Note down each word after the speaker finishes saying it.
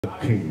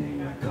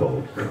King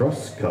called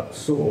Crosscut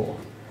Saw,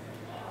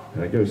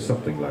 and it goes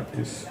something like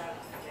this.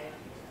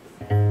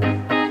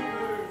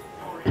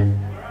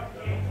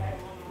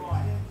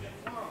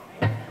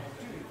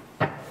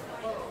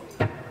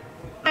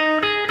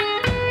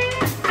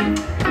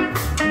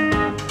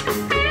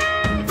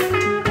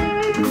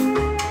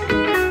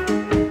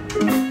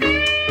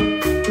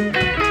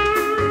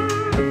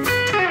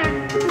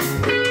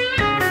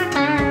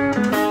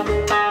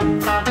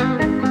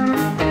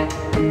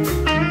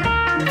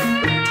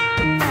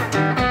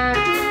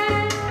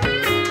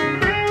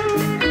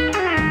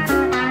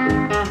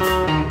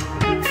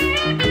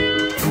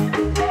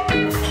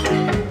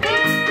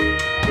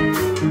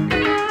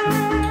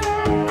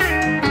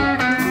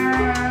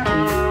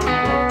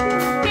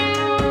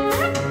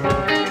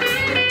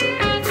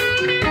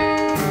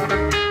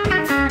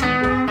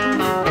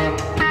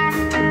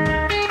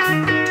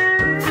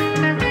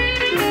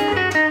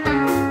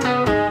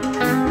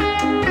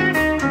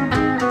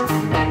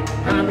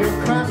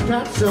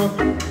 So,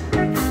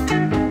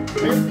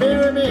 and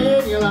bury me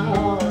in your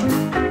lawn.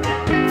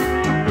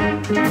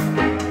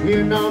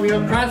 You know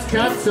your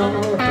crosscut saw,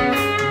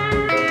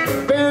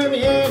 bury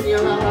me in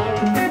your lawn.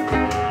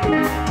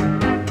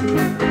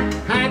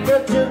 I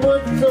got your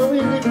wood so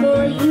easy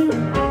for you,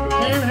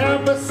 can't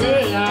help but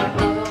say I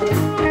love.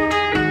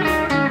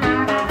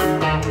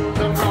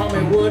 Some call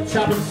me wood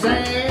chopping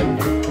Sam,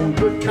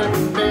 wood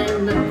cutting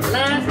man, the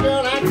last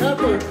girl I cut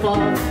wood for.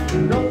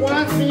 No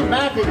one's me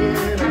back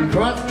again,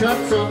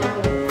 crosscut saw.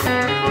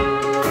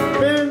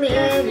 Bury me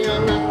in your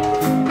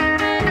love.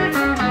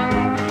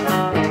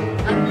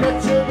 I cut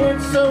your wood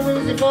so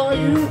easy for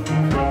you, you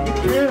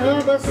can't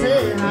help but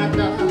say I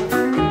love.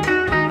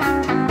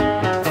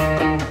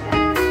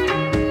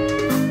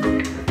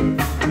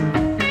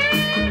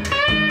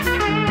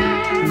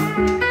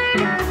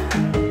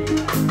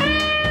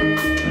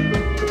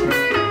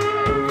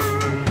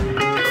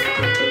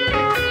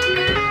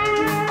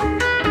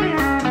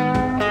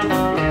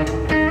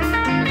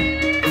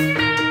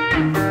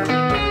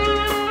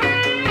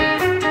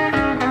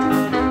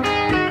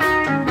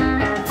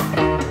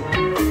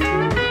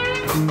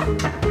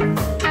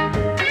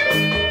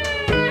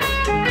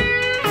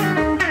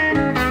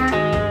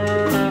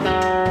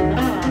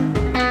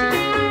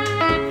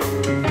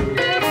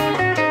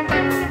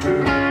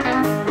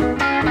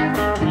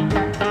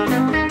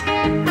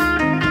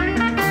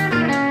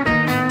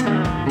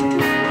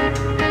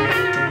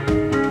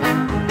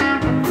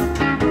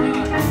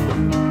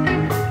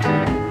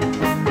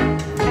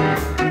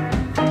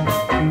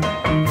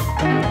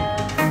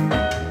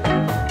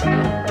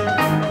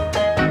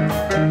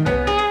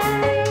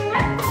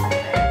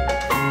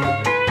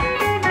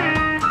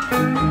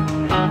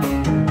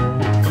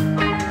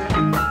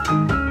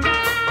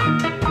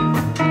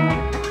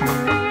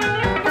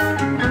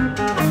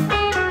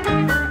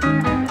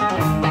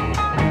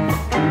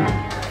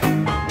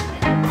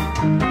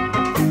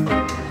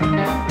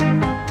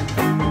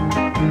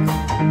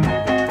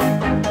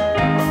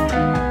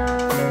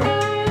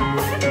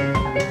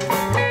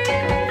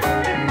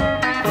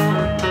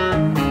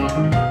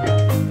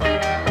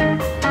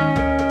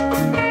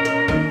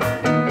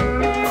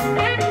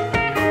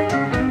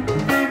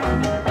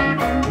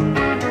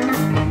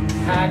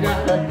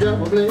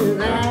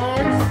 Double-bladed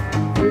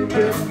axe, it's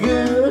just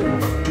good.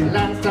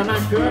 Last time I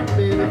cut,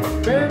 baby,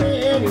 bury me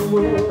in your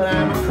wood.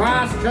 I'm a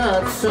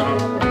crosscut saw,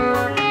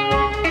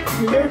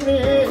 bury me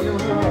in your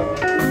heart.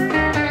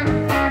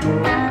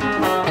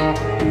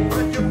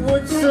 But your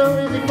wood's so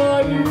easy for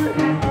you,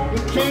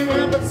 you can't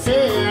help but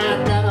say I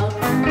love.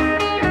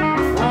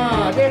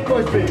 Ah, there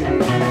goes baby.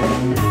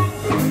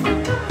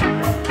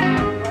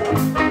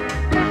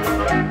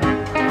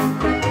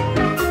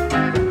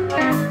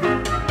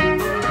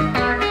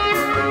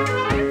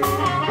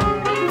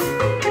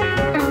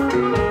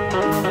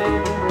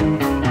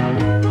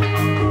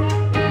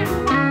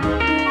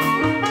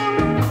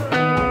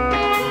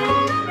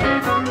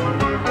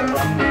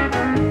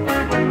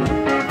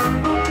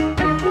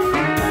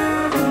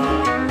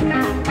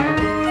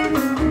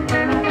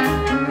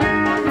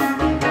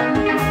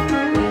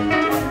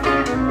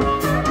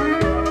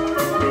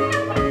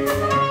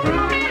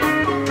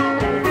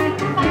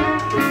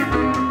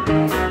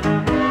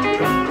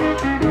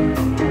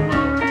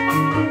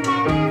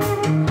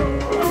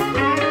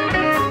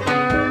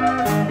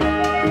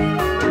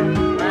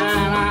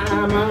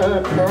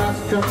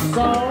 Crosscut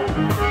saw,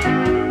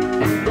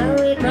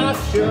 bury across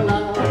your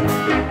love.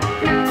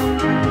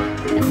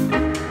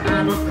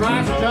 I'm a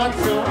crosscut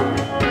saw,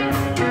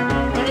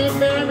 and you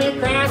bury me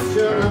across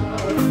your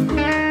love.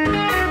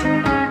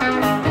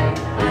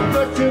 I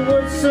cut your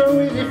wood so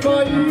easy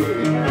for you,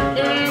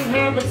 can't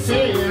help but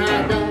say I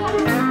love.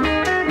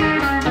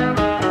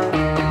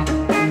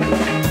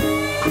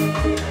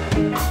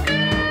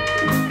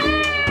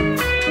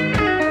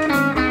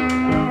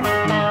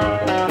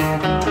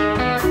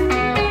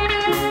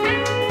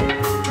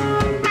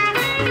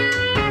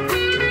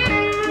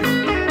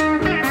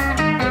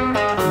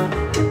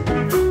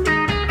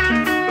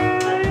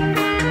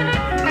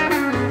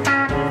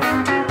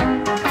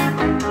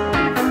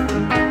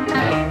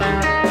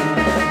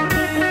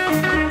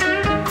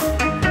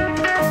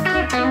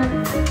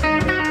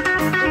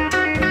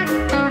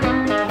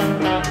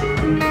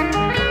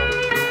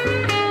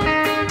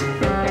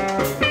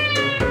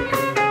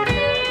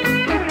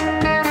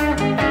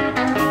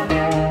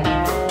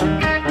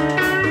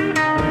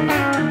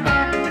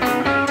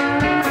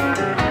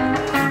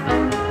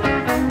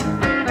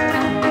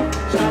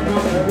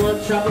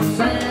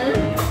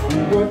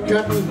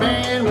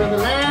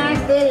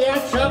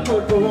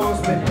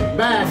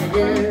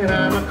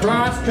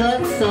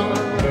 crosscut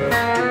saw.